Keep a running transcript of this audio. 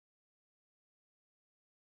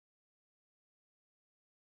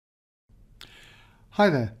Hi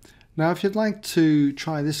there. Now if you'd like to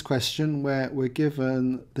try this question where we're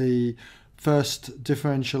given the first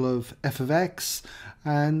differential of f of x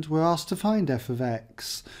and we're asked to find f of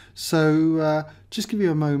x. So just give you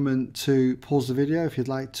a moment to pause the video if you'd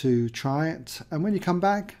like to try it, and when you come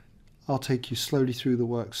back I'll take you slowly through the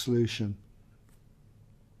work solution.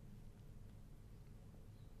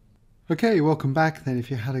 Okay, welcome back then if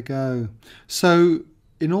you had a go. So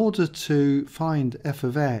in order to find f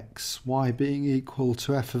of x, y being equal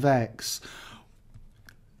to f of x,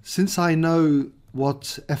 since I know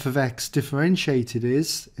what f of x differentiated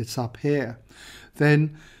is, it's up here,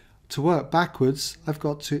 then to work backwards I've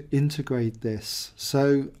got to integrate this.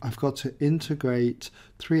 So I've got to integrate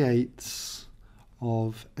 3/8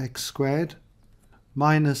 of x squared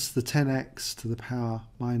minus the 10x to the power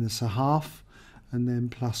minus a half, and then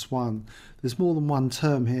plus 1. There's more than one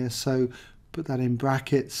term here, so put that in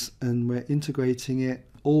brackets, and we're integrating it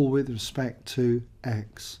all with respect to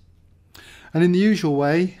x. And in the usual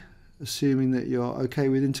way, assuming that you're okay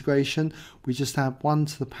with integration, we just add 1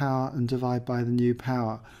 to the power and divide by the new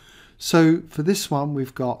power. So for this one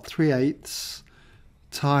we've got 3/8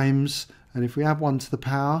 times, and if we add 1 to the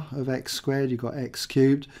power of x squared, you've got x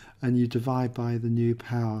cubed, and you divide by the new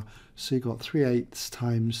power. So you've got 3/8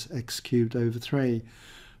 times x cubed over 3.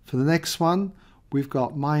 For the next one, we've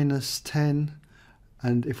got minus 10,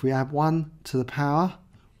 and if we add 1 to the power,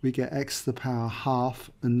 we get x to the power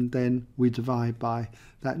half, and then we divide by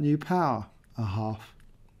that new power, a half.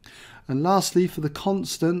 And lastly, for the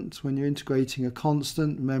constant, when you're integrating a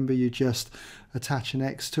constant, remember you just attach an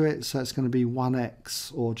x to it, so it's going to be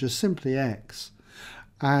 1x, or just simply x.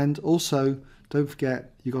 And also, don't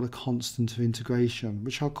forget you've got a constant of integration,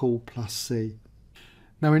 which I'll call plus c.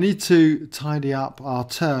 Now we need to tidy up our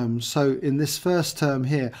terms. So in this first term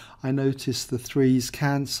here, I notice the 3's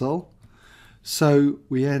cancel. So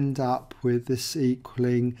we end up with this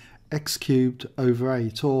equaling x cubed over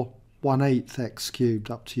 8, or 1/8 x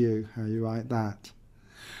cubed, up to you how you write that.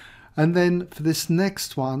 And then for this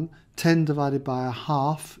next one, 10 divided by a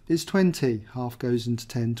half is 20. Half goes into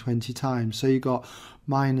 10 20 times. So you've got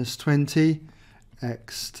minus 20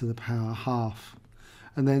 x to the power half,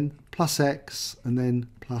 and then plus x, and then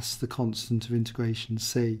plus the constant of integration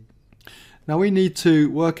c. Now we need to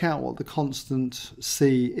work out what the constant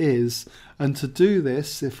c is, and to do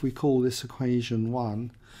this, if we call this equation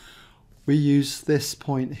 1, we use this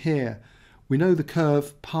point here. We know the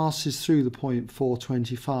curve passes through the point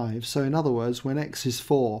 425, so in other words, when x is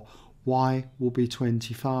 4, y will be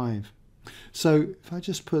 25. So if I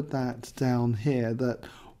just put that down here, that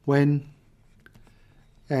when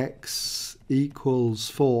x equals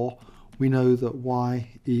 4, we know that y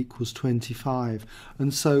equals 25.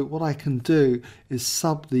 And so what I can do is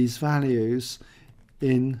sub these values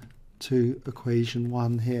into equation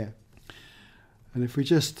 1 here. And if we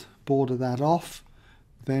just border that off,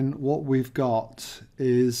 then what we've got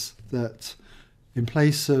is that in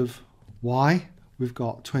place of y, we've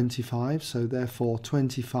got 25. So therefore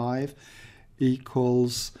 25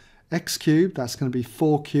 equals x cubed, that's going to be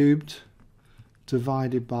 4 cubed,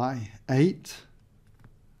 divided by 8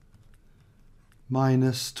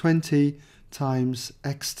 minus 20 times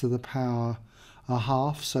x to the power a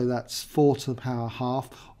half, so that's 4 to the power half,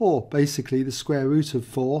 or basically the square root of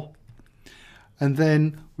 4. And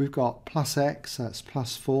then we've got plus x, that's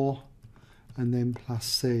plus 4, and then plus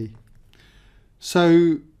c.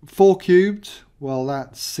 So 4 cubed, well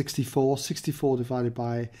that's 64. 64 divided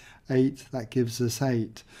by 8, that gives us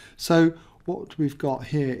 8. So what we've got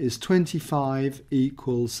here is 25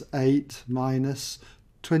 equals 8 minus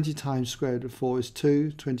 20 times square root of 4 is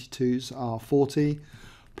 2. 22's are 40,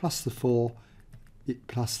 plus the 4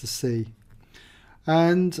 plus the c.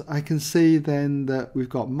 And I can see then that we've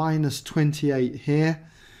got minus 28 here,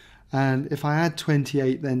 and if I add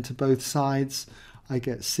 28 then to both sides, I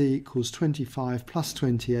get c equals 25 plus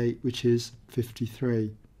 28, which is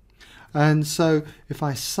 53. And so if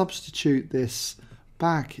I substitute this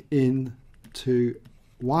back into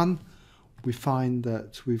 1, we find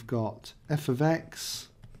that we've got f of x,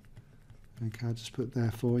 okay, I'll just put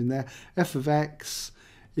therefore in there, f of x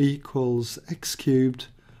equals x cubed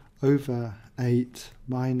over 8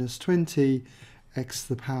 minus 20 x to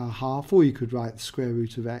the power half, or you could write the square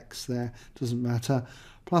root of x there, doesn't matter,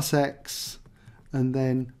 plus x, and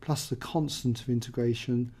then plus the constant of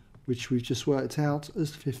integration, which we've just worked out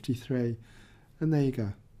as 53. And there you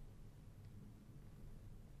go.